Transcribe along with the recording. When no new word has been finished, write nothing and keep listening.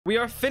We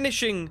are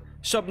finishing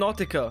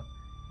Subnautica.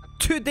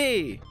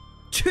 Today.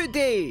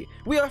 Today.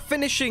 We are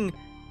finishing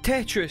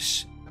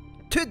Tetris.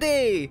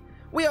 Today.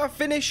 We are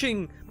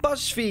finishing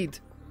BuzzFeed.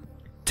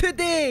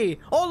 Today.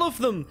 All of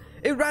them.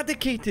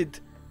 Eradicated.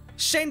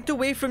 Sent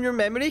away from your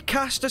memory.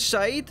 Cast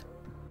aside.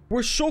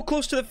 We're so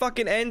close to the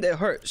fucking end, it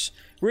hurts.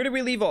 Where do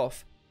we leave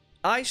off?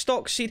 I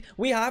stock seed.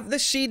 We have the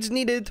seeds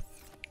needed.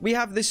 We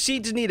have the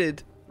seeds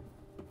needed.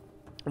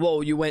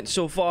 Whoa, you went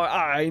so far.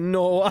 I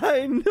know,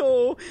 I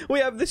know. We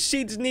have the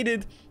seeds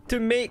needed to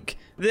make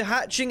the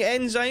hatching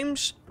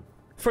enzymes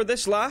for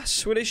this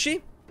lass. Where is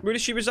she? Where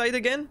does she reside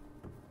again?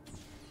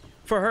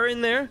 For her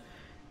in there.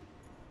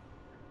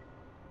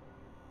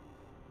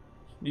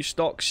 You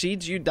stock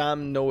seeds? You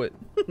damn know it.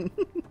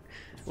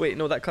 Wait,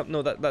 no,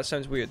 that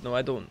sounds weird. No,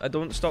 I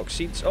don't stock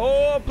seeds.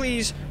 Oh,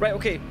 please. Right,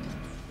 okay.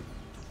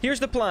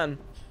 Here's the plan.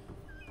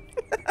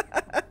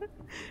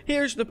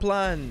 Here's the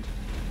plan.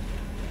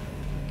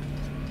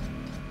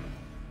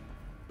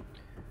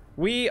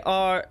 We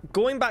are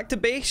going back to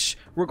base.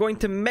 We're going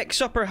to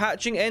mix up our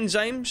hatching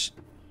enzymes.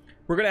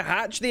 We're going to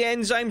hatch the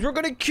enzymes. We're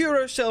going to cure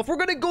ourselves. We're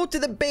going to go to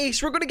the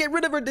base. We're going to get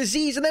rid of our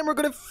disease. And then we're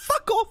going to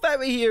fuck off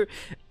out of here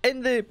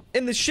in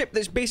the ship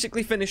that's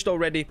basically finished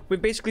already.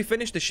 We've basically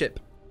finished the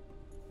ship.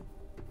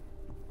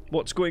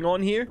 What's going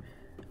on here?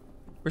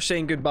 We're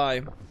saying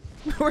goodbye.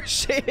 We're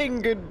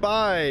saying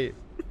goodbye.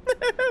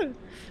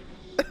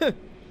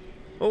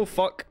 Oh,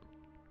 fuck.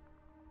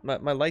 My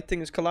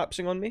lighting is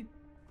collapsing on me.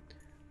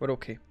 We're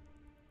okay.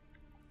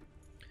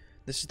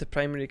 This is the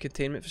primary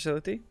containment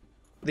facility.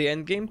 The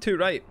end game? Too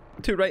right.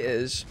 Too right it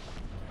is.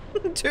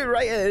 Too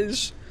right it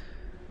is.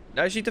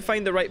 I just need to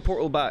find the right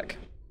portal back.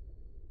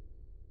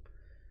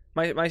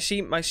 My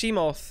sea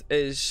moth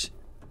is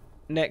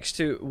next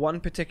to one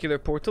particular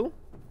portal.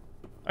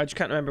 I just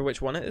can't remember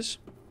which one it is.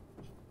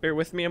 Bear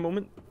with me a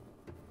moment.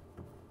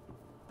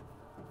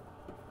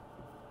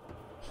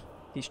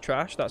 He's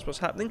trash, that's what's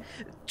happening.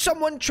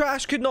 Someone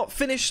trash could not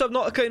finish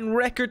Subnautica in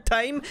record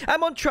time.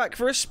 I'm on track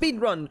for a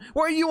speed run.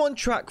 What are you on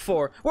track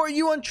for? What are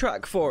you on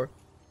track for?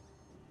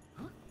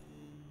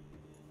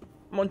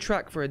 I'm on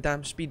track for a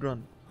damn speed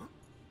run.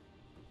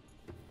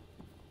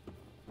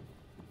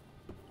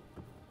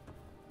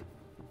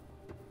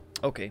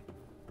 Okay.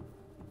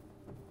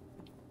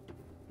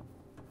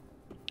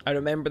 I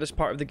remember this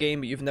part of the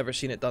game, but you've never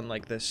seen it done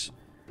like this.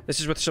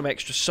 This is with some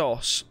extra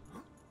sauce.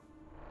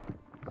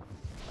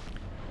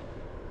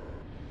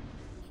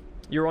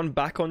 You're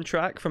back on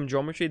track from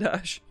Geometry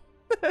Dash?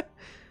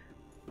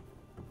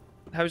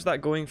 How's that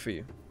going for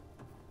you?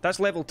 That's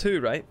level 2,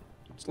 right?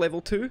 It's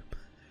level 2?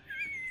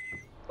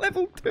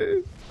 Level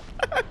 2!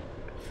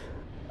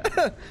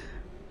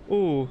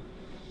 Oh.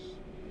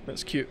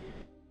 That's cute.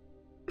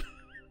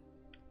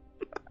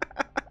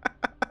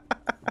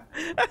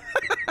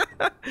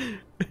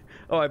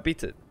 Oh, I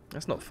beat it.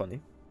 That's not funny.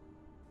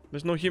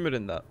 There's no humor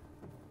in that.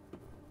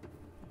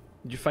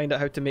 Did you find out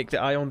how to make the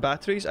ion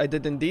batteries? I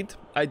did indeed.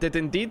 I did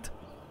indeed.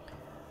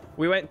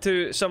 We went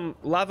to some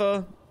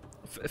lava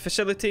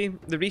facility,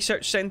 the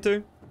research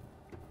center.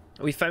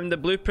 We found the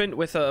blueprint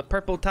with a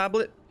purple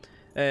tablet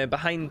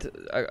behind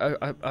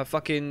a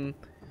fucking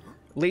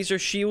laser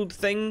shield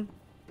thing,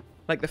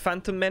 like the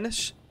Phantom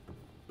Menace.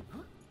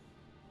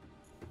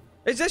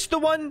 Is this the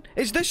one?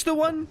 Is this the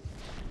one?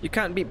 You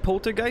can't beat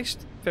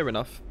Poltergeist? Fair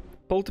enough.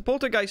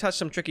 Poltergeist has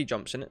some tricky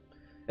jumps in it.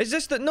 Is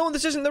this the... No,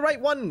 this isn't the right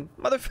one!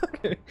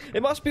 Motherfucker!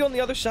 It must be on the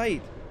other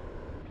side.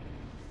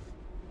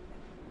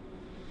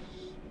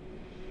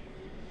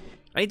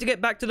 I need to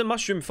get back to the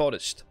mushroom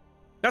forest.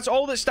 That's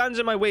all that stands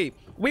in my way.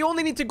 We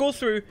only need to go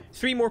through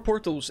 3 more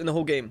portals in the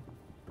whole game.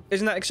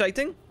 Isn't that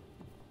exciting?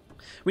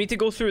 We need to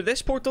go through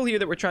this portal here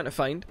that we're trying to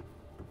find.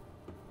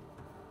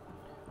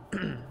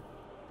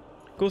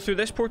 Go through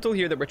this portal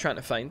here that we're trying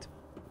to find.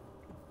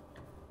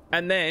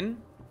 And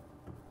then...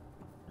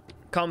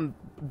 come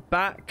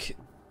back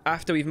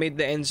after we've made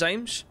the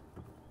enzymes.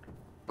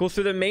 Go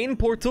through the main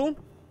portal.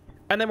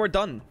 And then we're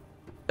done.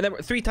 And then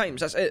 3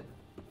 times, that's it.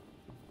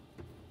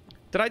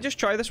 Did I just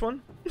try this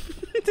one?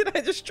 Did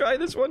I just try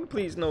this one?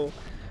 Please, no.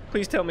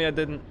 Please tell me I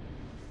didn't.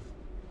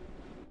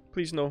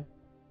 Please, no.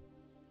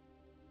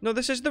 No,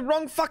 this is the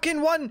wrong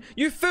fucking one!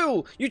 You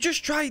fool! You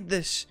just tried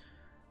this!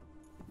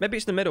 Maybe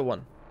it's the middle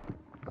one.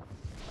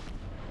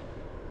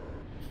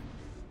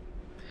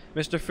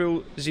 Mr.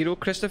 Fool Zero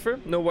Christopher,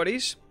 no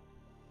worries.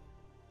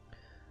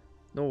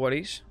 No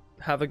worries.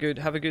 Have a good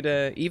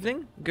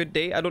evening, good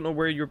day. I don't know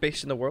where you're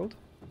based in the world,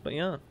 but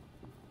yeah.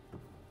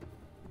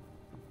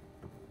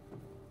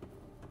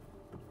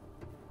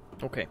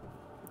 Okay.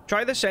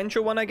 Try the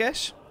Central one, I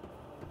guess.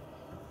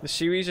 The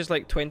series is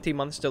like 20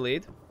 months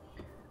delayed.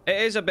 It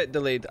is a bit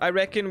delayed. I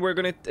reckon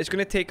it's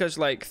gonna take us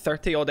like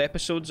 30 odd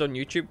episodes on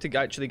YouTube to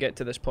actually get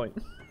to this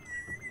point.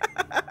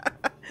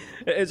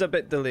 It is a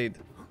bit delayed.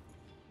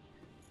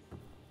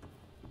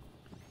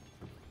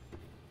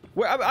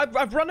 Where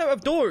I've run out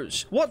of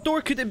doors. What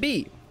door could it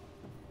be?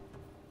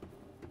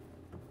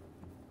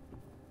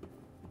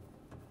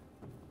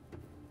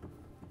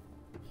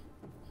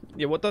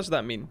 Yeah, what does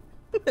that mean?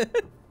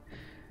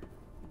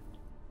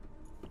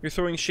 You're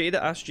throwing shade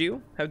at Ask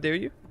Geo? How dare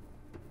you?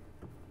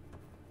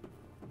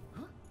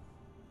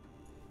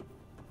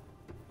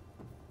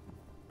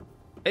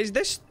 Is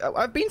this...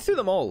 I've been through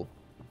them all.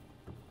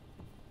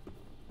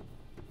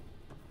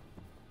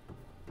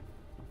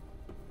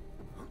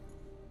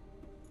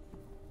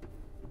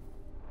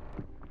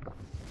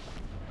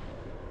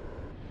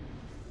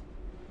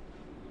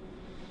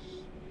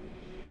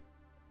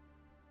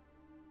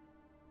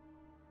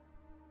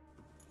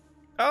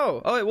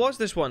 Oh, it was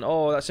this one.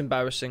 Oh, that's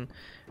embarrassing.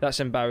 That's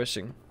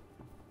embarrassing.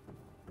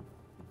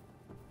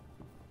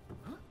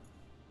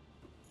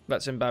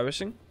 That's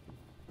embarrassing.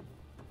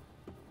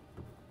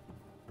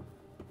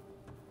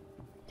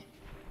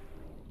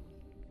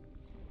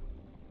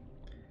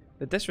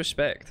 The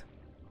disrespect.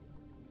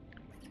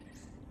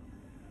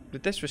 The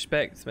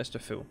disrespect,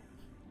 Mr. Fool.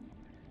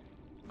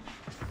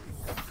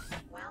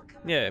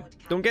 Yeah,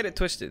 don't get it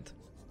twisted.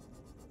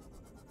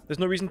 There's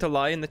no reason to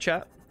lie in the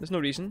chat. There's no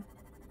reason.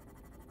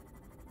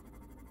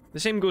 The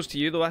same goes to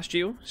you, though, Ask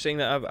Geo, saying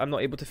that I'm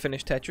not able to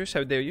finish Tetris.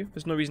 How dare you?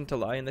 There's no reason to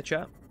lie in the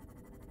chat.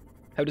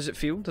 How does it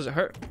feel? Does it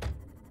hurt?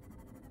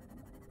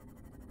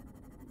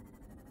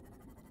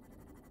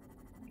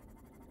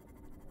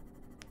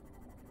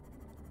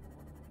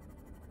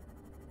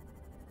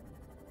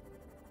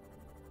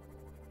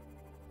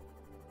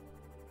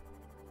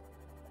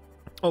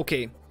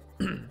 Okay.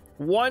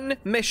 One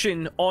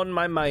mission on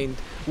my mind.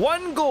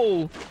 One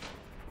goal.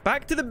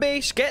 Back to the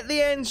base, get the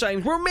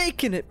enzymes. We're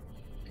making it.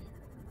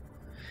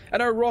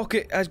 And our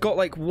rocket has got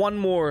like one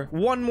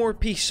more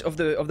piece of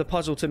the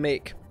puzzle to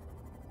make.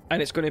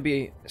 And it's gonna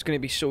be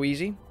so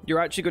easy.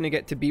 You're actually gonna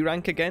get to B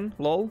rank again,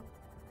 lol.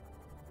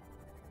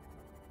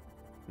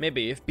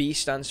 Maybe if B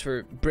stands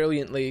for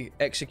brilliantly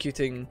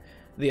executing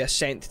the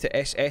ascent to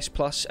SS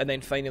plus and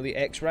then finally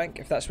X rank,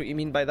 if that's what you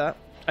mean by that.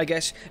 I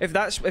guess if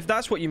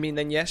that's what you mean,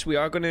 then yes, we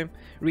are gonna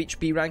reach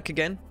B rank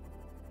again.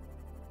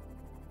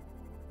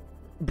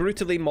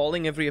 Brutally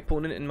mauling every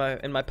opponent in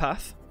my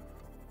path.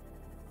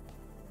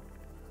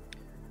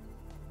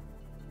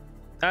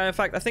 In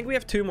fact, I think we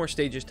have 2 more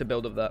stages to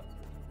build of that.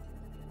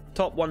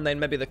 Top one, then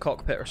maybe the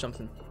cockpit or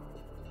something.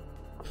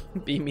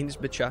 B means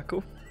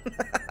Bachako.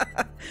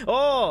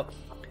 Oh!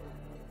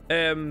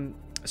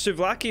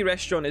 Souvlaki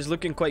restaurant is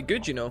looking quite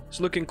good, you know. It's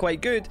looking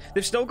quite good.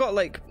 They've still got,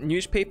 like,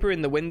 newspaper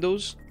in the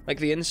windows. Like,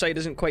 the inside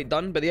isn't quite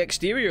done, but the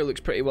exterior looks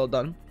pretty well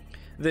done.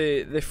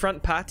 The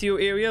front patio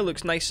area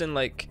looks nice and,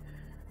 like,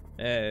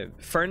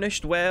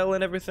 furnished well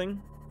and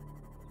everything.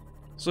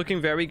 It's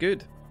looking very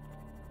good,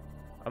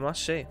 I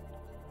must say.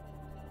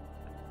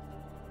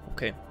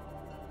 Okay.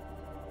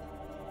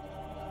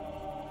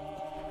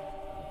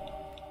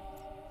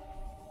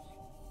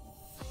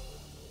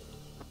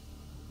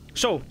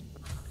 So,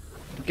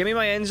 give me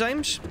my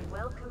enzymes.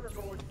 Welcome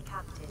aboard,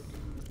 Captain.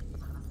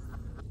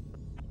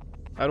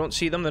 I don't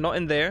see them. They're not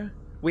in there.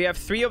 We have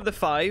 3 of the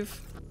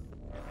 5.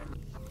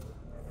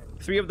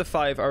 3 of the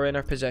 5 are in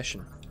our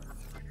possession.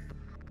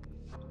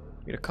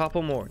 Need a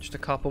couple more. Just a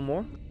couple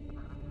more.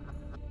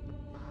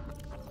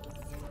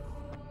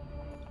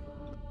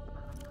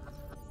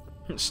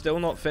 Still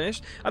not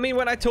finished. I mean,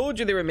 when I told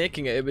you they were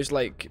making it, it was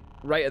like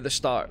right at the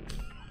start.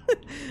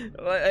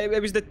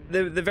 It was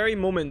the very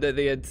moment that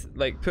they had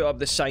like put up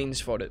the signs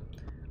for it.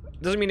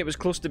 Doesn't mean it was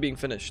close to being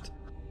finished.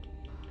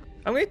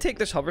 I'm gonna take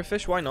this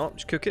hoverfish. Why not?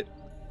 Just cook it.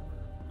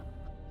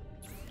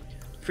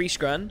 Free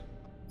scran.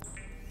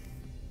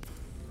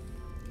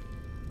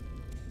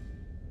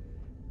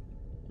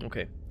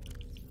 Okay.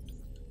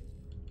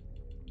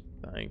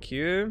 Thank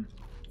you.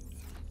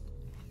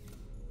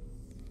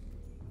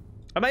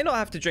 I might not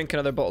have to drink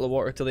another bottle of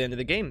water till the end of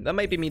the game. That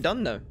might be me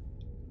done now.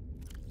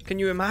 Can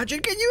you imagine?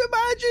 Can you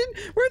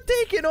imagine? We're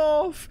taking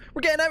off.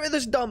 We're getting out of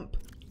this dump.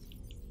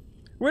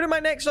 Where are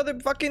my next other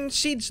fucking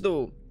seeds,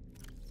 though?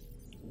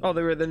 Oh,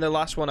 they were in the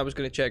last one I was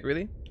going to check,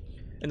 really?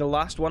 In the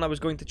last one I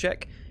was going to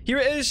check. Here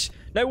it is.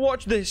 Now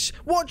watch this.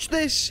 Watch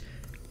this.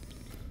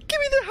 Give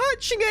me the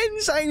hatching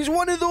enzymes.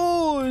 One of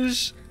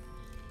those.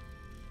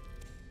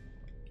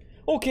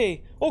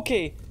 Okay.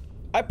 Okay.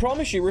 I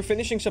promise you, we're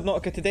finishing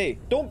Subnautica today.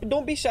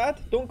 Don't be sad.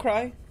 Don't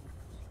cry.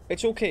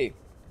 It's okay.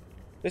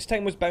 This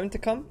time was bound to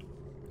come.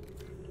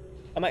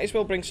 I might as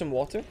well bring some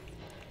water.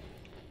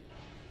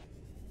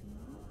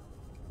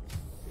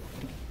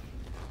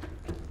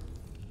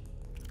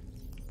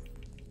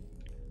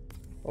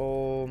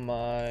 Oh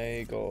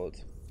my god.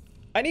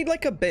 I need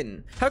like a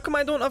bin. How come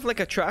I don't have like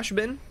a trash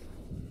bin?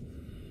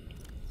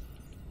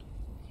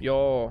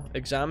 Yo,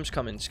 exams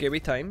coming. Scary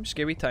time.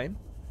 Scary time.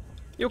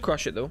 You'll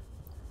crush it though.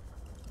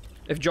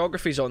 If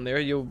geography's on there,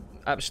 you'll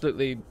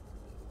absolutely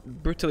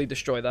brutally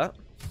destroy that.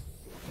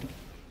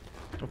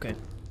 Okay.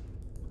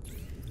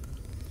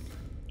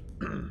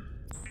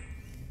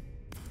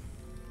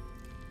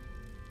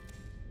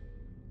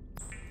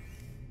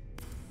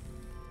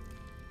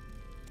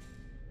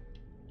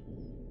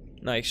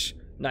 Nice.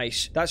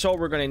 Nice. That's all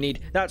we're gonna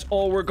need. That's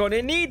all we're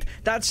gonna need.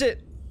 That's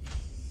it.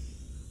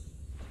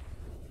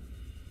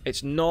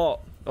 It's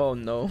not. Oh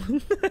no.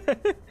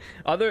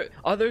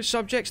 Other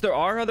subjects? There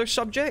are other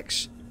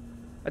subjects?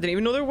 I didn't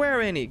even know there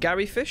were any.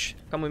 Gary Fish,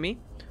 come with me.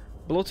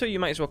 Bloater, you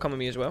might as well come with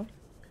me as well.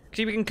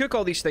 See, we can cook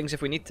all these things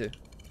if we need to.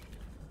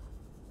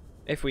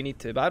 If we need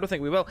to, but I don't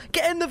think we will.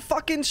 Get in the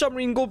fucking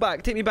submarine, go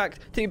back. Take me back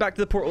to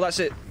the portal, that's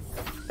it.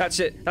 That's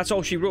it. That's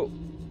all she wrote.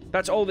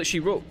 That's all that she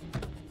wrote.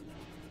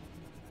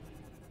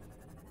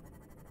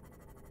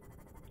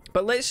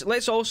 But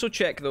let's also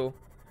check though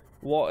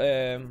what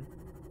the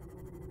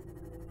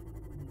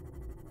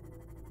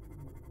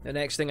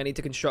next thing I need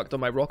to construct on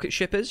my rocket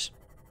ship is.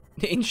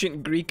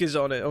 Ancient Greek is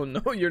on it. Oh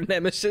no, your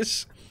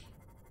nemesis.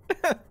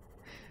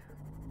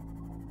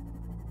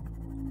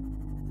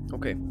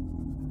 Okay.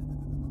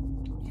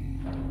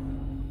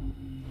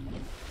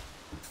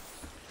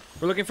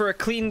 We're looking for a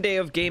clean day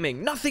of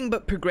gaming. Nothing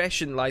but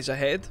progression lies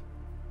ahead.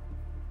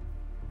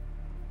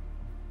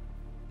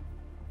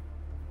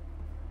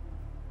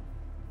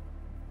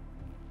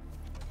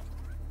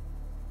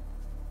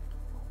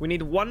 We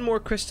need one more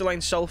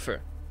crystalline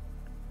sulfur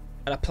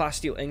and a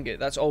plasteel ingot.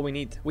 That's all we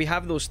need. We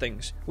have those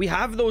things. We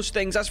have those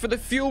things. That's for the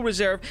fuel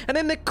reserve. And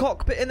then the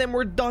cockpit, and then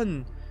we're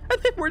done.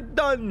 And then we're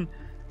done.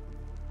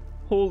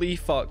 Holy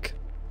fuck.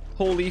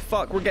 Holy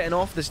fuck. We're getting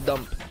off this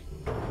dump.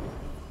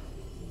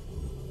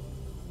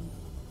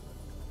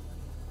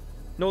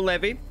 No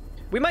levy.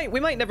 We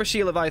might never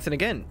see a Leviathan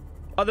again.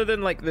 Other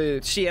than like the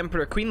Sea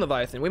Emperor Queen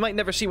Leviathan. We might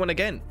never see one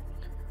again.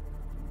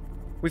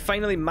 We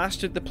finally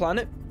mastered the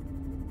planet.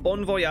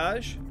 Bon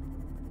voyage.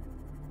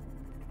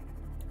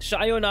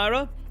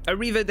 Sayonara.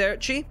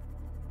 Arrivederci.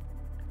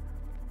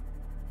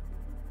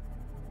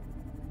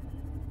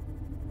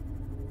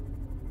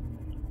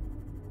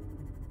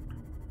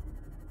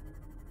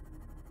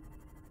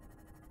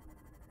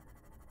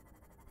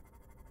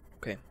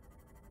 Okay.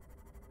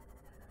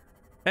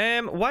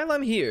 While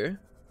I'm here,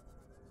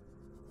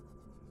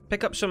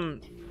 pick up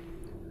some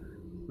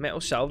metal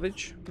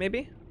salvage,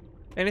 maybe?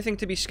 Anything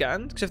to be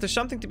scanned? Because if there's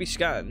something to be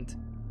scanned,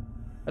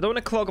 I don't want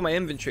to clog my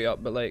inventory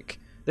up, but like,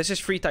 this is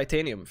free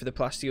titanium for the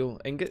plasteel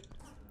ingot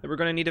that we're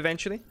going to need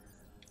eventually.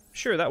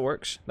 Sure, that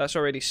works. That's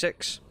already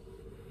 6.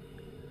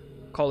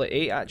 Call it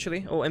 8,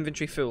 actually. Oh,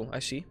 inventory full, I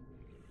see.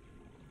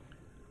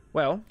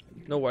 Well,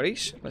 no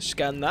worries. Let's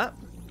scan that.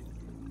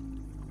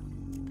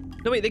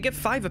 No, wait, they give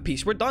 5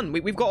 apiece. We're done.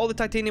 We've got all the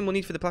titanium we'll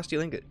need for the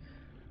plasteel ingot.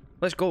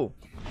 Let's go.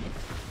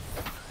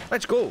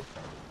 Let's go.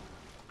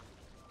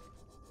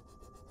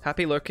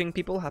 Happy lurking,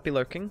 people. Happy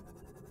lurking.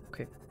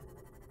 Okay.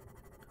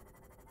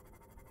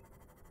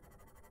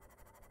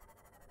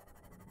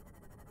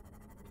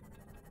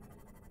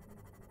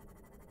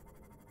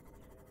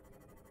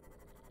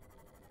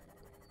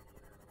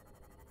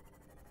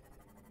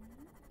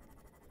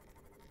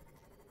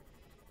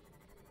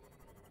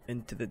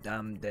 Into the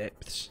damn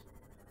depths.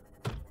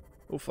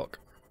 Oh fuck.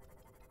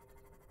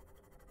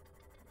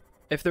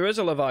 If there is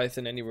a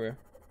Leviathan anywhere,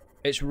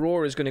 its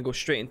roar is going to go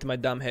straight into my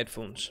damn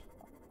headphones.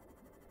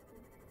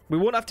 We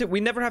won't have to,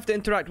 we never have to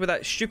interact with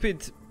that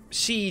stupid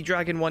sea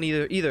dragon one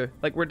either.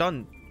 Like, we're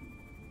done.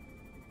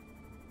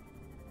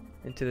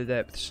 Into the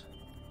depths.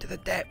 To the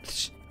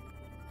depths.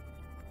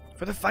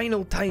 For the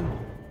final time.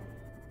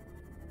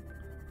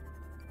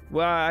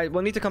 Well,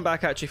 we'll need to come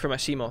back actually for my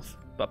Seamoth.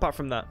 But apart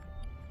from that.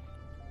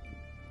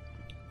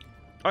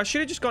 I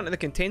should have just gone to the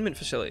containment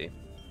facility.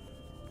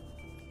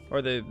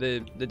 Or the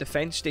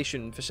defense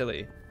station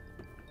facility.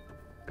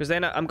 Because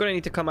then I'm going to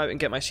need to come out and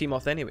get my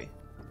Seamoth anyway.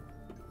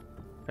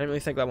 I didn't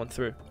really think that went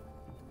through.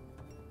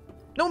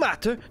 No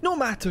matter! No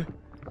matter!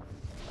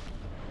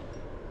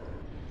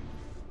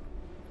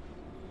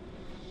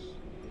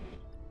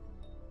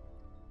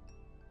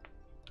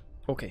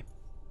 Okay.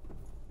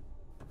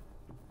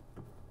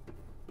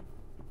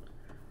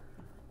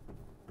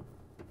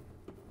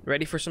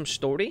 Ready for some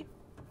story?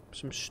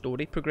 Some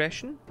story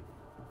progression?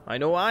 I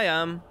know I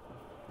am.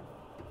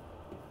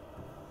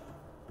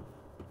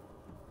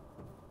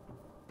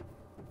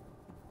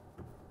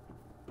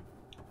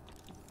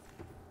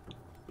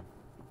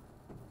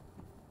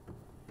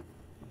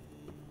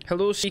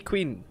 Hello, Sea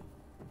Queen.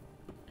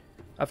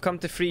 I've come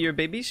to free your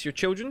babies, your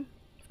children.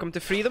 I've come to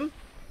free them.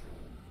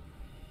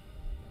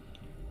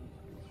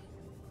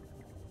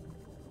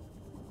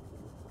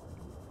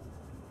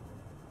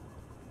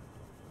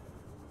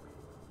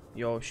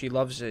 Yo, she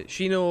loves it.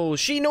 She knows.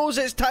 She knows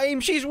it's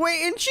time. She's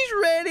waiting. She's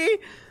ready.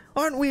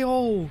 Aren't we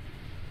all?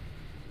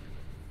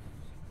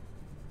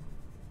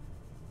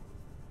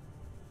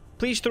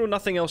 Please throw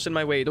nothing else in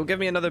my way. Don't give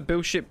me another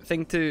bullshit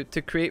thing to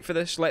create for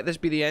this. Let this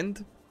be the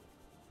end.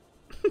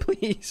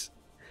 Please.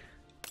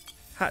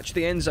 Hatch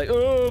the enzyme.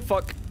 Oh,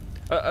 fuck.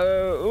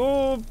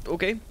 Oh,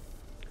 okay.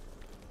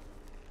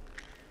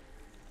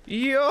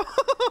 Yo!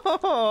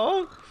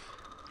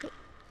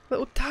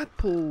 Little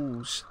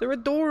tadpoles. They're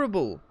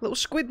adorable. Little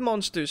squid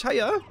monsters.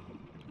 Hiya.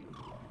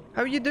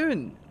 How are you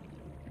doing?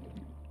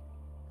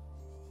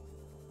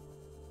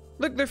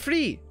 Look, they're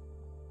free.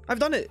 I've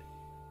done it.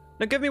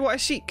 Now give me what I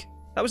seek.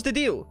 That was the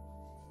deal.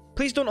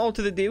 Please don't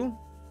alter the deal.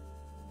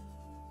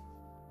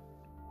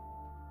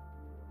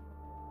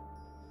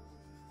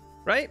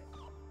 Right?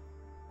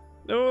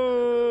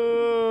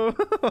 Oh!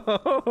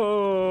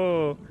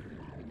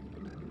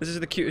 This is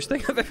the cutest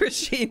thing I've ever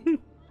seen.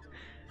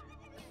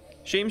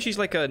 Shame she's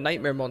like a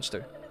nightmare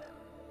monster.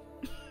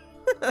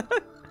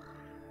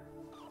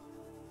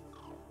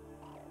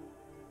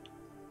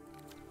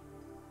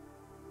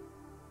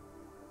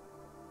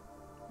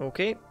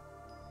 Okay.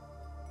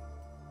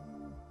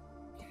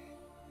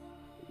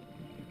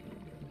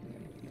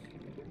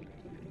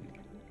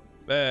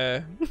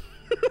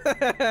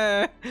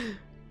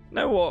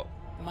 Now what?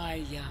 My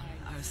young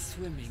are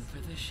swimming for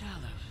the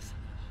shallows.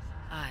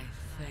 I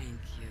thank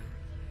you.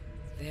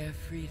 Their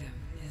freedom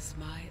is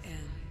my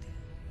end.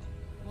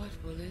 What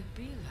will it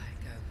be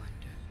like, I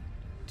wonder,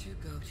 to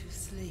go to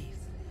sleep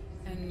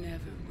and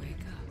never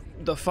wake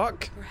up? The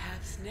fuck?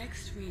 Perhaps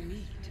next we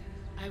meet,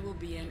 I will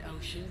be an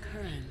ocean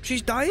current.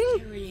 She's dying?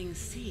 Carrying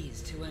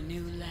seas to a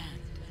new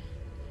land.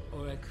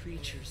 Or a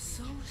creature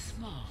so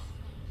small,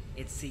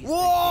 it sees the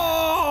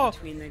Whoa! gaps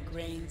between the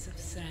grains of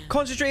sand.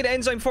 Concentrated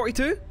enzyme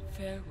 42?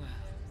 Farewell,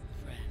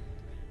 friend.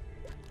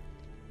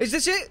 Is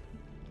this it?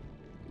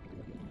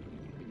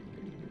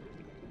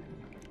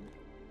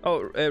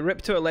 Oh,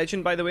 rip to a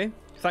legend, by the way.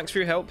 Thanks for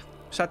your help.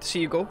 Sad to see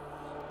you go.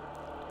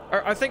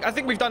 I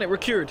think we've done it. We're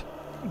cured.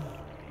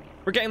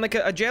 We're getting like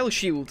a gel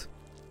shield.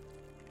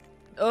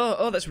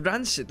 Oh, that's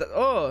rancid.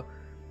 Oh,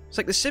 it's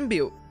like the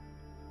symbiote.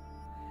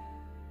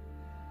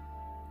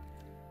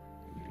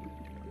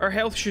 Our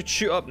health should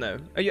shoot up now.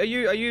 Are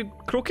you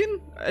croaking?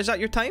 Is that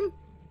your time?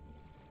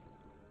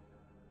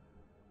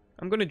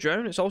 I'm gonna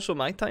drown. It's also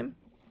my time.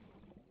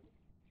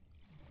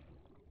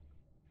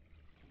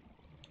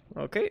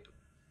 Okay.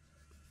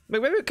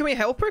 Wait, can we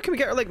help her? Can we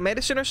get her like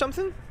medicine or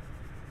something?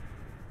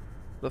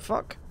 The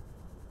fuck?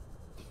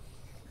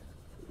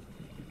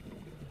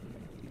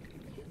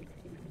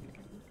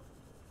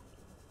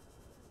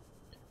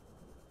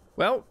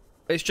 Well,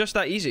 it's just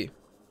that easy.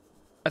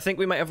 I think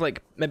we might have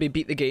like maybe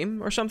beat the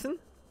game or something.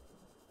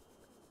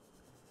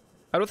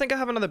 I don't think I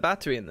have another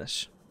battery in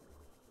this.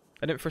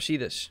 I didn't foresee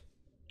this.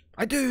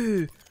 I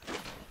do!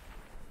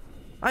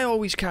 I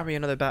always carry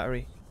another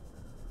battery.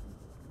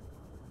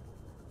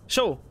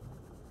 So,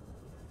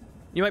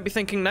 you might be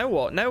thinking, now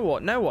what? Now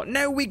what? Now what?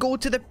 Now we go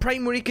to the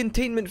primary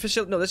containment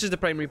facility. No, this is the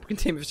primary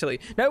containment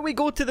facility. Now we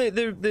go to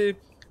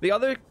the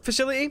other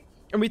facility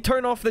and we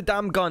turn off the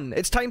damn gun.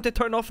 It's time to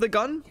turn off the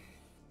gun.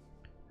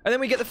 And then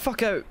we get the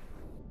fuck out.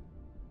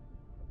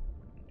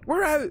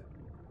 We're out.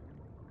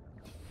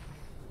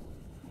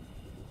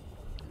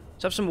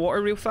 Let's have some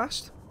water real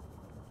fast.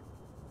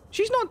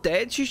 She's not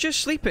dead. She's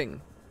just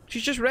sleeping.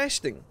 She's just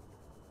resting.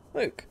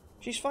 Look,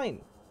 she's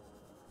fine.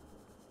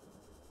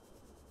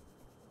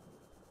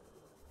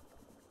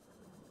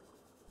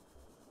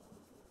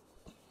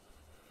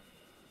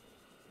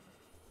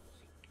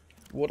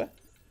 Water.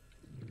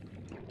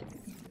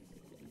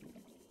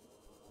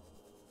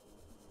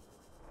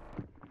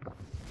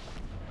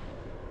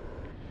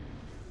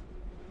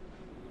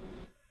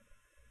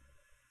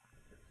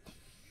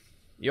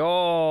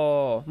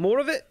 Yo, more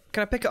of it?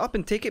 Can I pick it up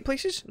and take it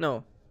places?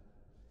 No.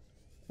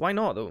 Why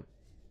not though?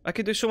 I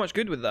could do so much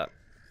good with that.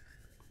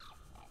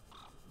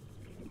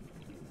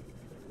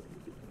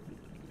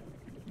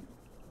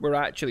 We're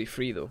actually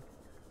free though.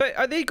 But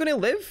are they gonna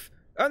live?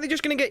 Aren't they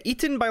just gonna get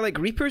eaten by like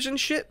reapers and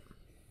shit?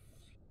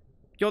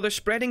 Yo, they're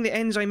spreading the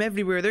enzyme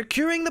everywhere. They're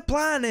curing the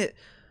planet.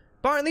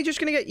 But aren't they just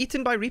gonna get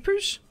eaten by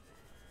reapers?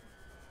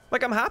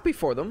 Like, I'm happy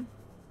for them.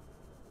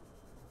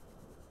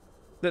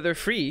 That they're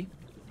free.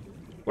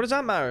 What does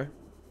that matter?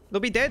 They'll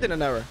be dead in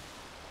an hour.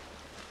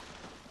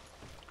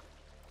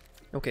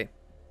 Okay.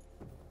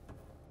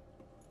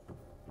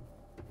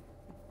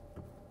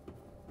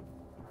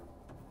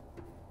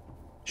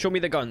 Show me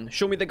the gun.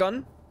 Show me the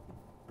gun.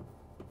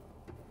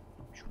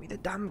 Show me the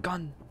damn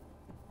gun.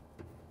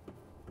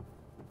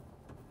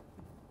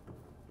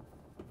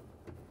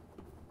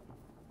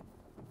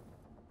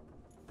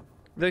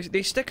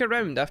 They stick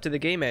around after the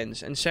game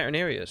ends in certain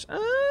areas.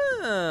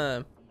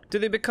 Ah! Do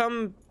they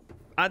become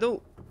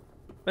adult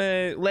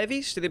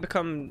levies? Do they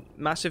become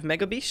massive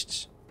mega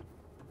beasts?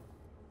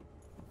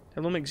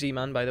 Hello,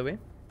 McZ-Man, by the way.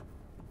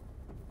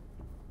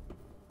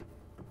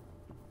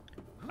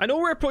 I know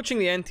we're approaching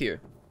the end here,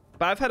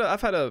 but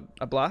I've had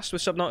a blast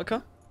with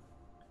Subnautica.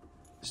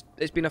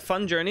 It's been a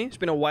fun journey. It's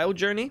been a wild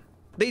journey.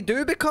 They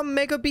do become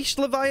mega beast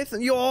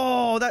Leviathan.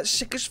 Yo, that's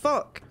sick as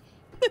fuck.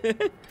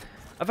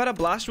 I've had a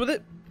blast with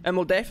it, and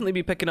we'll definitely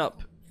be picking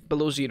up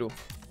below zero,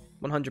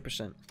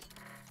 100%.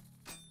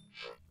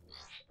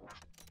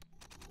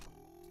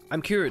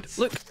 I'm cured.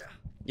 Look.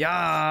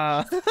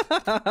 Yeah.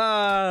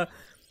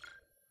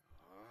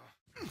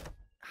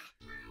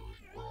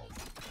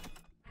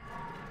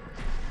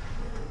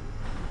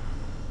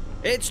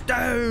 It's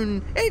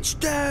down. It's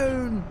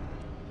down.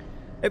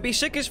 It'd be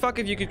sick as fuck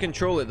if you could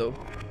control it though.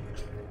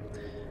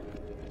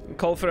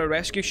 Call for a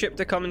rescue ship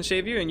to come and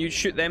save you, and you'd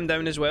shoot them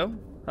down as well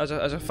as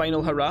a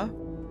final hurrah,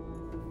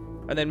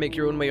 and then make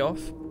your own way off.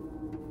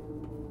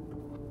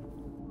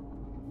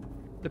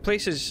 The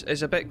place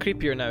is a bit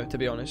creepier now, to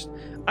be honest.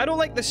 I don't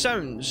like the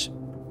sounds.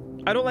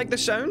 I don't like the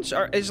sounds.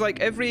 Is like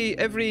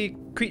every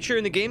creature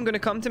in the game gonna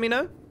come to me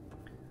now?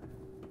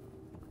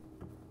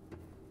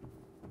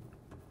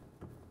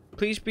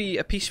 Please be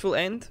a peaceful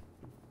end.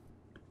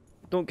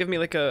 Don't give me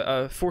like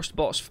a forced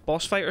boss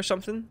fight or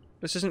something.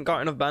 This isn't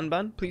Garden of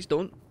Banban. Please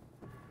don't.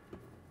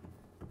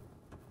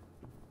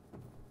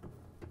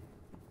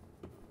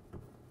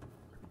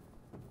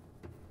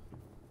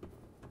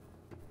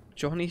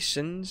 Johnny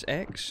Sins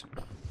X?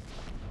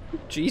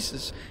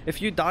 Jesus.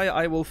 If you die,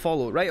 I will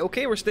follow. Right,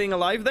 okay, we're staying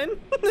alive then?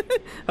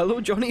 Hello,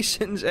 Johnny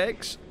Sins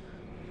X.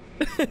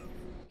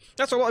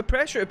 That's a lot of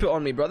pressure to put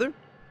on me, brother.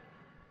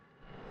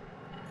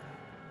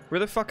 Where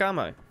the fuck am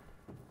I?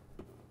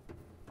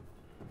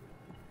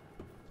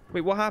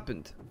 Wait, what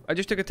happened? I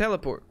just took a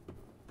teleport.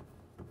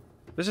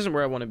 This isn't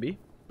where I want to be.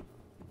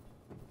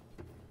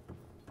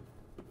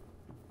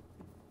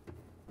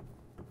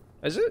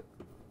 Is it?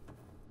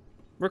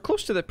 We're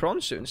close to the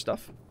prawn suit and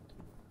stuff.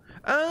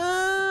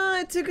 Ah,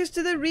 it took us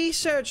to the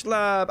research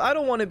lab. I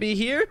don't want to be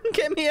here.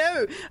 Get me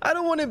out. I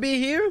don't want to be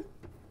here.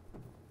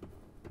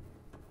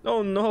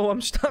 Oh no,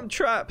 I'm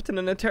trapped in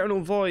an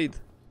eternal void.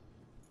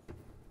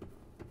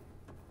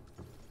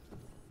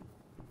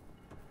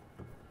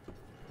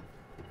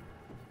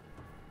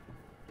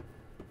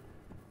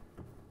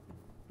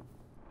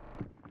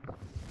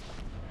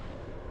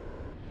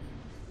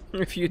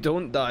 If you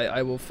don't die,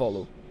 I will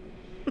follow.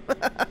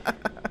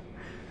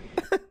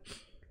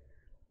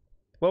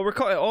 Well, we're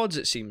caught at odds,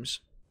 it seems.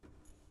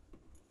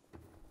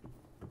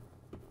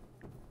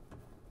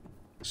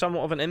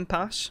 Somewhat of an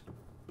impasse.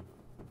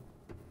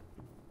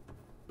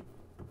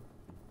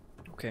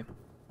 Okay.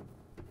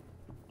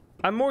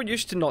 I'm more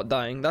used to not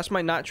dying. That's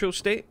my natural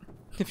state.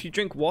 If you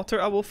drink water,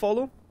 I will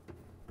follow.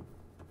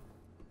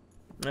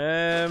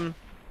 I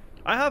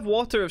have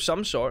water of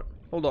some sort.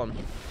 Hold on.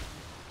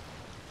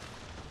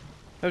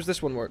 How's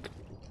this one work?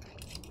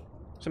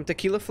 Some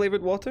tequila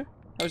flavored water?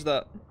 How's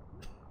that?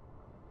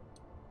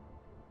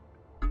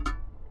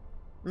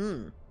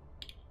 Mmm.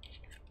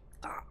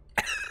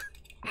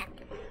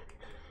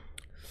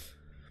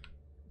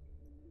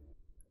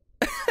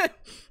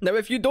 Now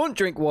if you don't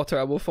drink water,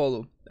 I will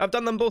follow. I've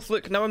done them both.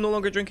 Look, now I'm no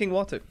longer drinking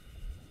water.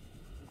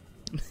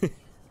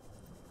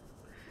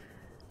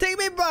 Take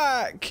me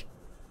back!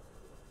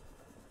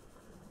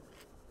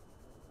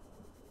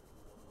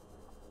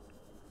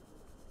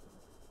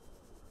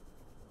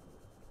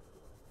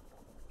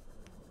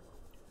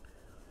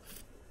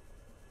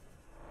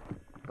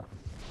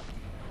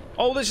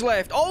 All that's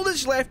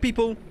left,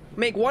 people.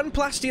 Make one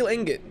plasteel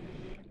ingot.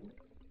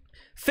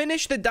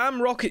 Finish the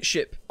damn rocket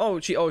ship.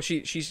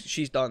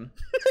 She's done.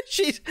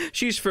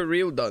 she's for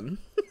real done.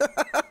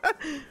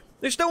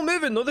 They're still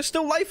moving though. There's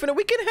still life in her.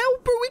 We can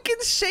help her. We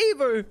can save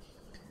her.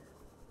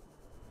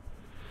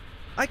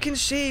 I can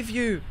save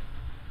you.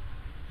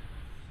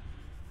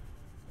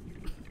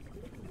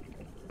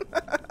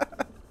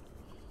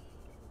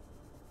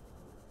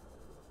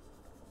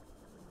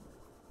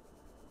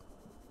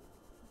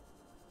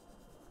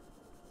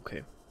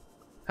 Okay.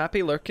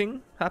 Happy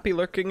lurking,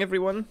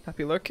 everyone.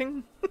 Happy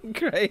lurking.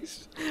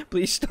 Grace,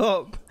 please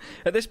stop.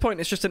 At this point,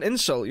 it's just an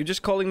insult. You're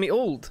just calling me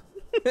old.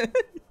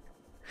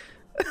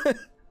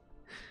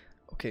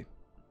 Okay.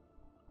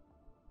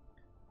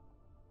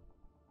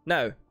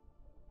 Now,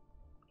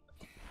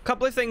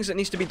 couple of things that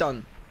needs to be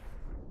done.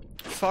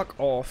 Fuck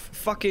off.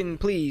 Fucking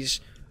please.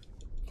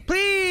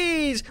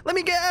 Please! Let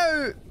me get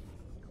out!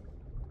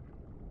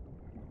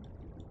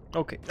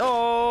 Okay.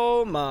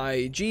 Oh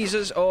my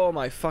Jesus. Oh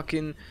my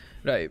fucking...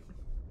 Right.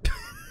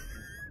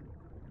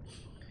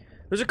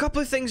 There's a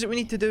couple of things that we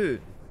need to do.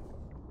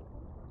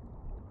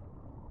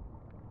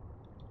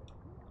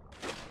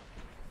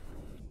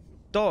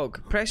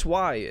 Dog, press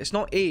Y. It's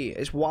not A,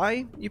 it's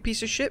Y, you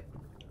piece of shit.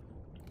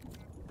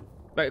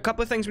 Right, a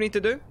couple of things we need to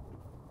do.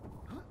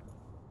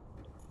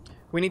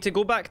 We need to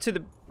go back to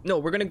the... No,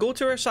 we're going to go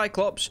to our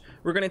Cyclops.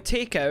 We're going to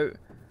take out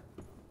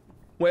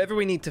whatever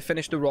we need to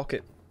finish the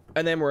rocket.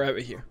 And then we're out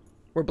of here.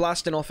 We're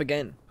blasting off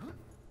again.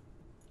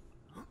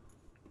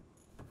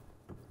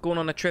 Going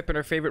on a trip in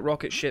our favorite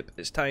rocket ship.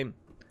 It's time.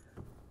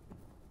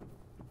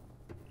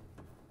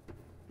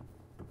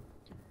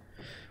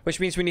 Which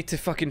means we need to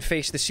fucking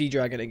face the sea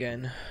dragon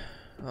again.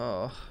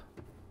 Oh.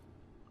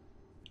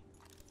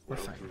 We're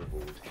fine.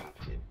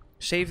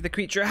 Save the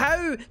creature.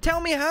 How?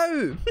 Tell me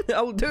how!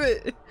 I'll do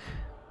it.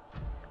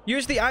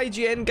 Use the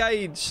IGN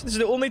guides. This is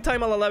the only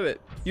time I'll allow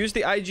it. Use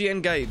the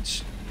IGN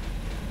guides.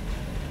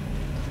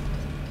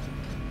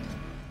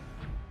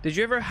 Did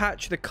you ever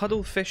hatch the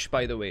cuttlefish,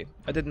 by the way?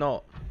 I did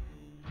not.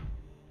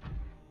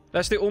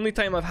 That's the only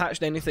time I've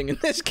hatched anything in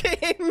this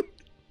game.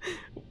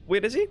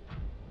 Where is he?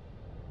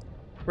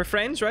 We're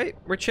friends, right?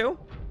 We're chill?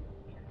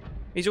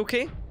 He's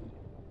okay?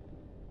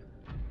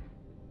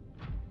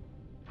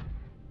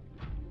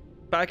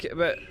 Back,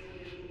 but...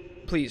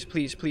 Please,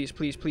 please, please,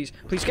 please, please.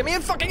 Please, get me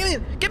in, fucking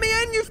in! Get me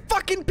in, you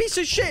fucking piece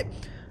of shit!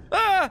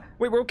 Ah!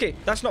 Wait, we're okay.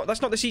 That's not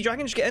the sea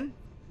dragon, just get in.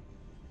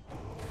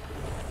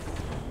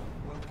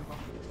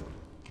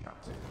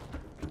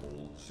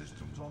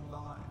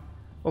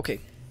 Okay.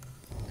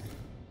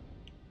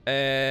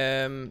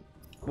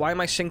 Why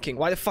am I sinking?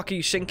 Why the fuck are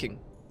you sinking?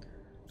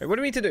 Right, what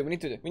do we need to do?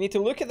 We need to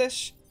look at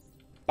this.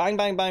 Bang,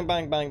 bang, bang,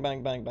 bang, bang,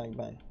 bang, bang, bang,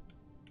 bang.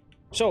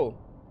 So.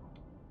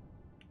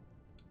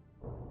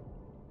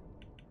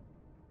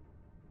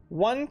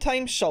 1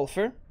 times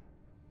sulfur.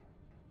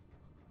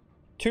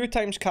 2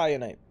 times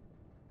kyanite.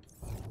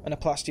 And a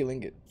plastic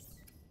ingot.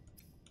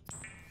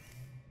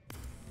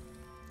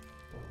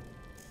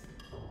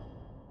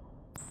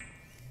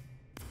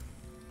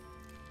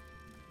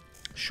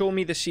 Show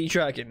me the sea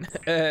dragon.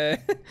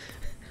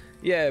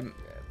 Yeah,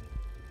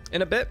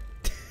 in a bit.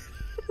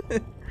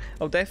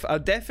 I'll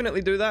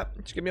definitely do that.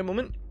 Just give me a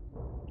moment.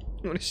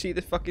 I want to see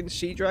the fucking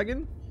sea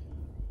dragon.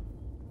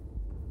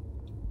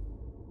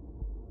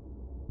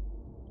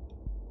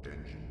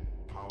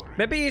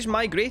 Maybe he's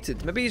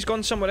migrated. Maybe he's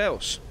gone somewhere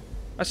else.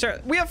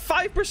 We have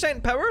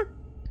 5% power?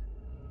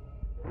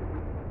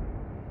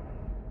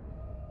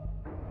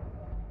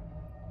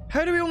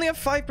 How do we only have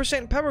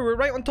 5% power? We're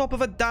right on top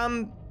of a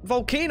damn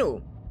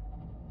volcano.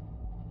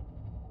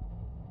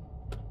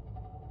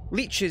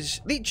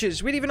 Leeches.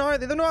 Leeches. Where even are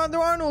they? There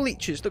are no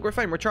leeches. Look, we're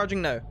fine. We're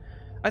charging now.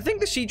 I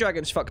think the sea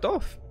dragon's fucked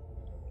off.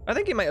 I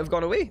think he might have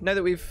gone away now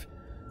that we've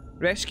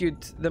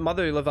rescued the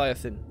mother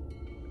Leviathan.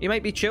 He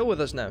might be chill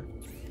with us now.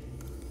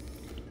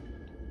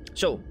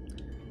 So.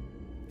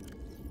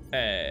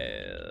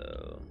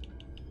 2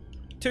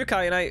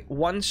 kyanite,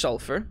 1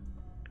 sulfur.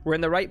 We're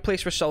in the right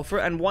place for sulfur,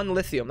 and 1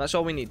 lithium. That's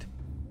all we need.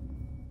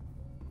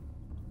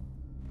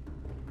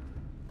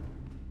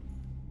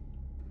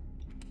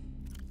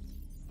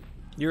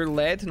 You're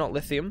lead, not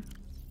lithium.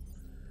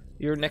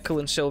 You're nickel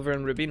and silver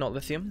and ruby, not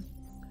lithium.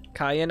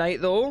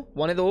 Kyanite, though.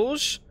 1 of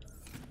those.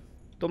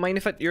 Don't mind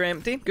if you're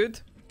empty.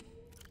 Good.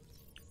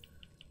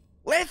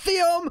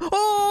 Lithium!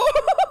 Oh!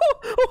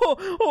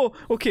 Oh!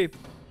 Okay.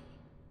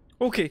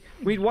 Okay.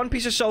 We need 1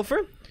 piece of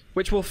sulfur,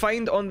 which we'll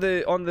find on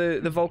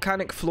the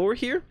volcanic floor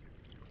here.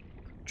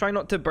 Try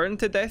not to burn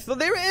to death. Oh,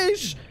 there it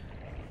is!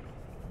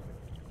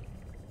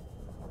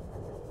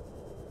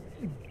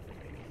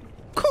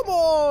 Come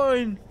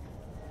on!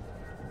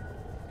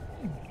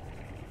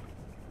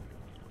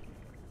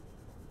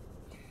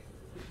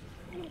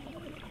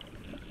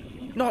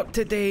 Not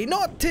today!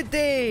 Not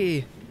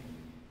today!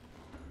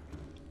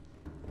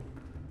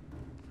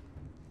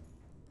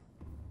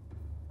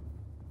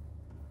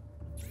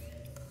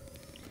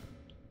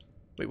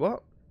 Wait,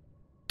 what?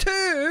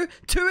 2?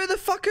 2 of the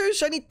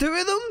fuckers? I need 2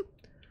 of them?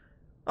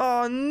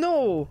 Oh,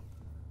 no.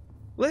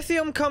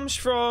 Lithium comes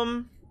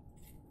from...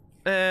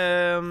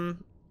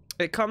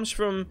 It comes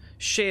from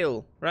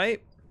shale,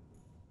 right?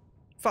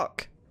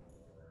 Fuck.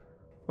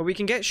 Well, we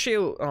can get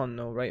shale... Oh,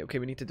 no, right. Okay,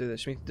 we need to do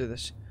this. We need to do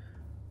this.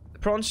 The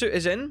prawn suit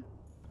is in.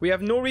 We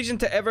have no reason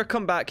to ever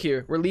come back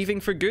here. We're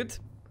leaving for good.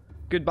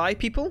 Goodbye,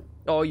 people.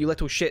 Oh, you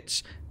little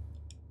shits.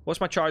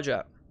 What's my charge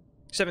at?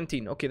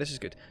 17. Okay, this is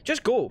good.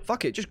 Just go.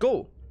 Fuck it. Just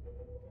go.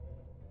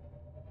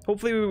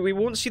 Hopefully we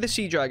won't see the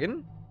sea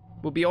dragon.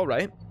 We'll be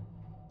alright.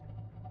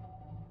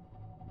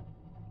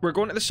 We're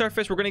going to the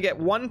surface. We're going to get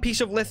 1 piece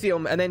of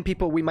lithium, and then,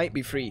 people, we might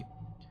be free.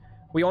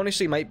 We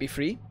honestly might be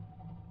free.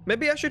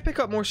 Maybe I should pick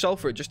up more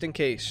sulfur, just in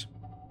case.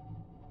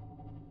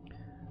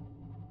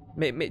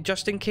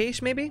 Just in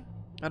case, maybe?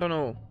 I don't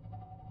know.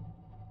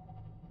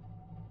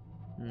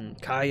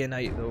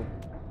 Kyanite, though.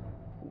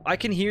 I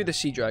can hear the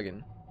sea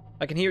dragon.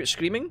 I can hear it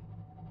screaming.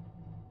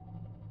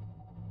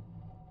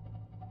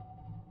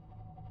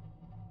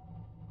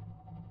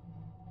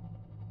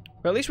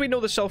 Well, at least we know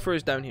the sulfur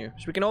is down here.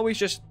 So we can always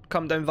just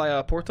come down via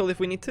a portal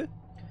if we need to.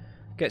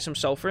 Get some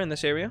sulfur in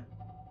this area.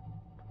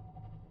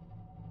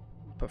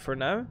 But for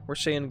now, we're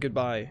saying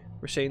goodbye.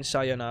 We're saying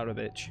sayonara,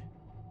 bitch.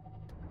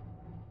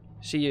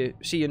 See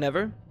you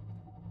never.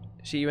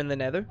 See you in the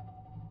nether.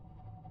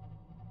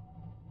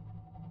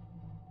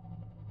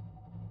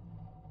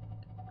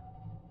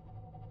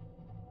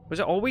 Was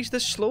it always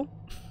this slow?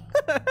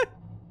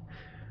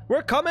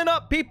 We're coming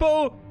up,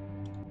 people!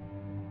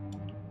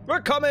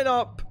 We're coming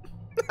up!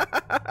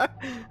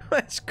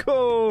 Let's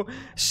go!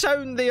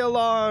 Sound the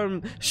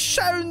alarm!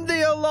 Sound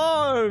the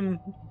alarm!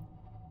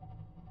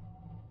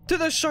 To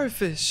the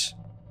surface!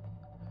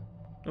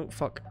 Oh,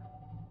 fuck.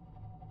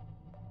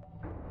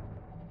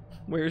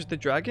 Where's the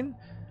dragon?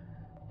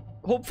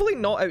 Hopefully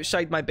not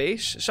outside my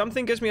base.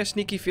 Something gives me a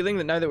sneaky feeling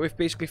that now that we've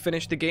basically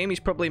finished the game, he's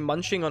probably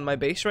munching on my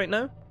base right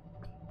now.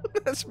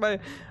 That's my...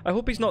 I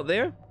hope he's not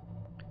there.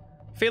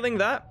 Failing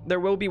that, there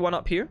will be one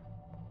up here.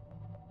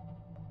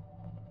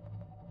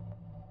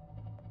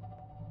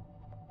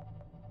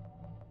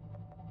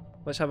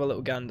 Let's have a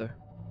little gander.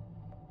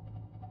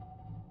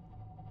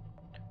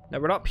 Now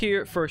we're up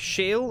here for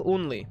shale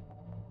only.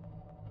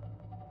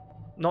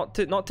 Not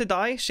to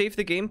die. Save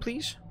the game,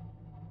 please.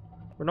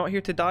 We're not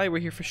here to die.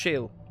 We're here for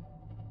shale.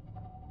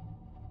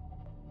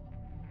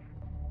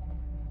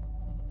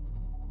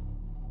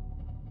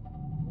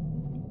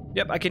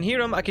 Yep, I can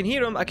hear him. I can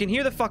hear him. I can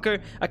hear the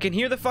fucker. I can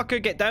hear the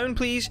fucker. Get down,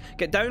 please.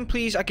 Get down,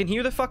 please. I can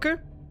hear the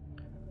fucker.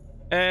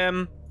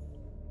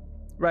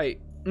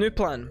 Right. New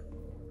plan.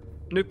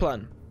 New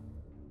plan.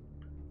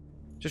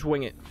 Just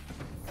wing it.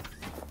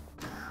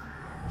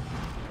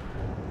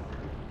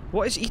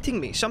 What is eating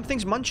me?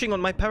 Something's munching on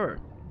my power.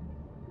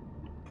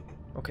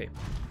 Okay.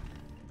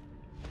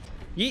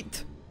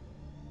 Yeet.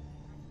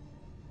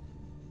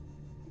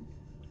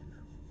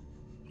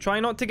 Try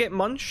not to get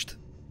munched.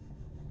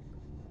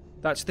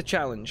 That's the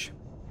challenge.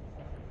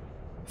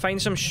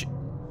 Find some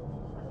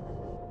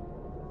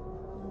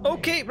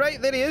Okay,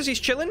 right, there he is. He's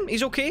chilling.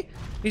 He's okay.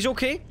 He's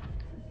okay.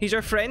 He's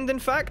our friend, in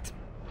fact.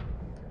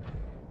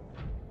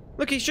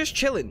 Look, he's just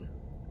chilling.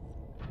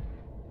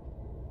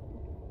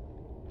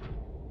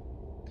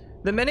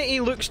 The minute he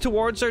looks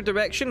towards our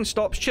direction and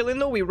stops chilling,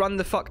 though, we run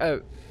the fuck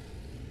out.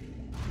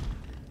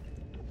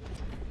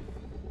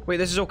 Wait,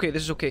 this is okay.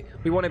 This is okay.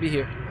 We want to be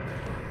here.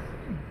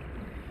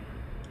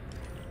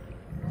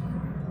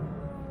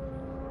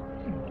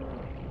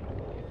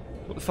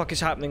 What the fuck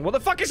is happening? What the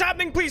fuck is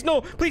happening? Please,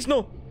 no. Please,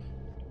 no.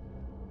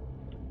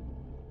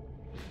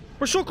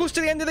 We're so close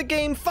to the end of the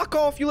game. Fuck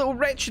off, you little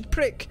wretched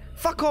prick.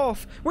 Fuck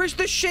off. Where's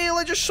the shale?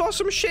 I just saw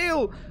some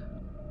shale.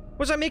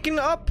 Was I making it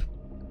up?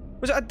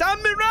 Was it a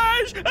damn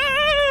mirage?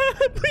 Ah!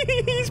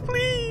 Please,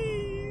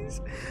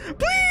 please.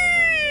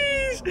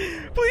 Please!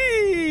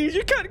 Please!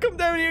 You can't come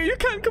down here. You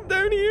can't come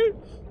down here.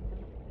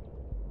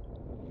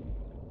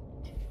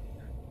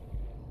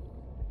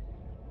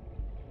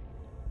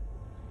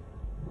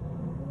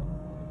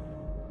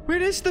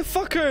 Where is the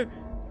fucker?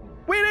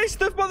 Where is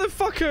the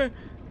motherfucker?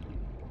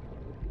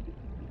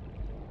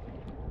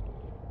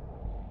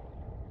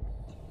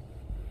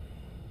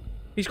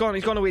 He's gone away,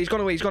 he's gone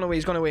away, he's gone away,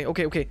 he's gone away.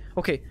 Okay, okay,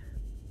 okay.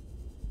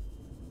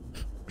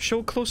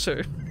 Show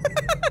closer.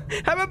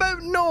 How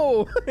about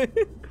no? You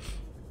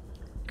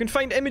can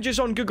find images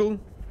on Google.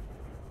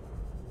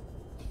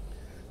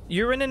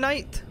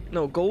 Uranite?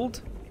 No,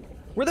 gold.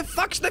 Where the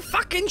fuck's the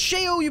fucking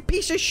shale, you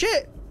piece of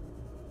shit?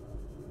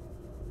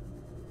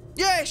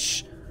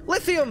 Yes!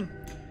 Lithium!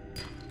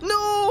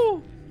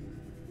 No!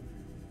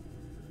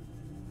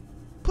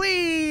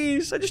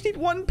 Please! I just need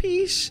one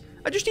piece.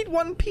 I just need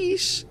one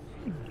piece.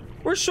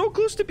 We're so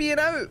close to being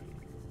out.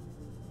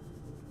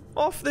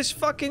 Off this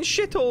fucking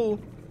shithole.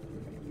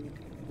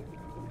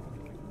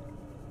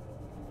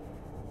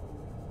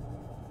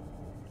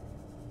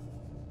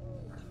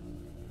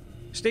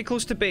 Stay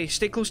close to base.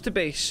 Stay close to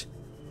base.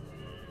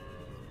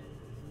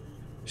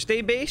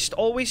 Stay based.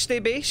 Always stay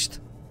based.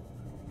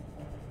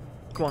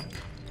 Come on.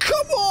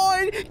 Come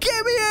on!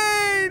 Get me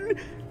in!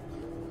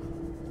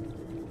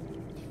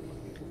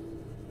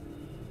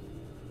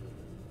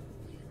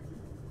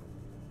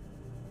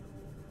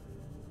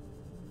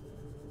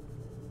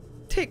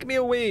 Take me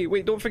away.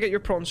 Wait, don't forget your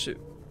prawn suit.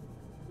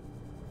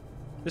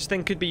 This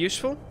thing could be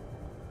useful.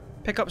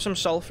 Pick up some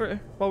sulfur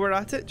while we're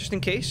at it, just in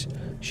case.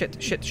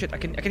 Shit, shit, shit. I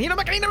can hear him.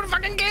 I can hear him.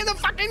 Fucking get the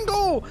fucking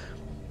go!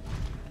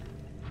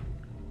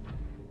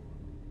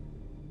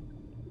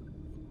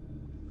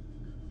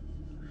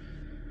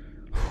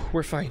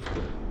 We're fine.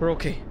 We're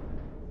okay.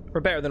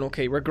 We're better than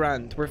okay. We're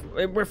grand.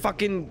 We're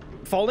fucking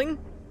falling.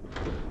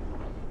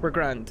 We're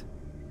grand.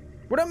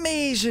 We're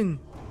amazing.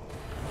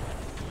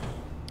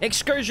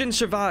 Excursion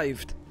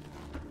survived.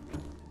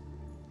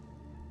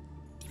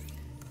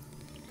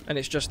 And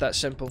it's just that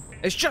simple.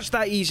 It's just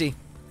that easy.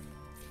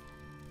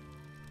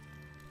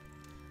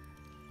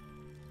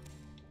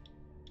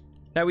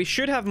 Now we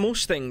should have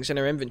most things in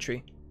our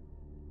inventory.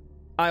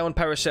 Ion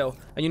power cell.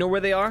 And you know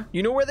where they are?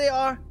 You know where they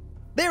are?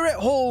 They're at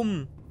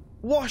home!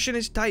 Washing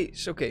his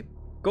tights. Okay.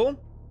 Go.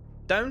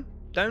 Down.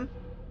 Down.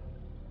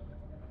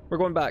 We're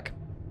going back.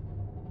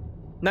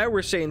 Now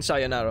we're saying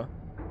sayonara.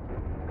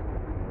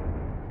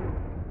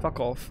 Fuck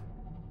off.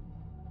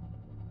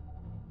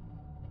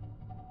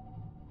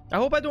 I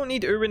hope I don't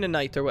need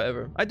uranite or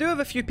whatever. I do have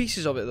a few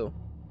pieces of it though.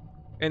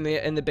 In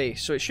the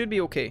base, so it should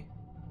be okay.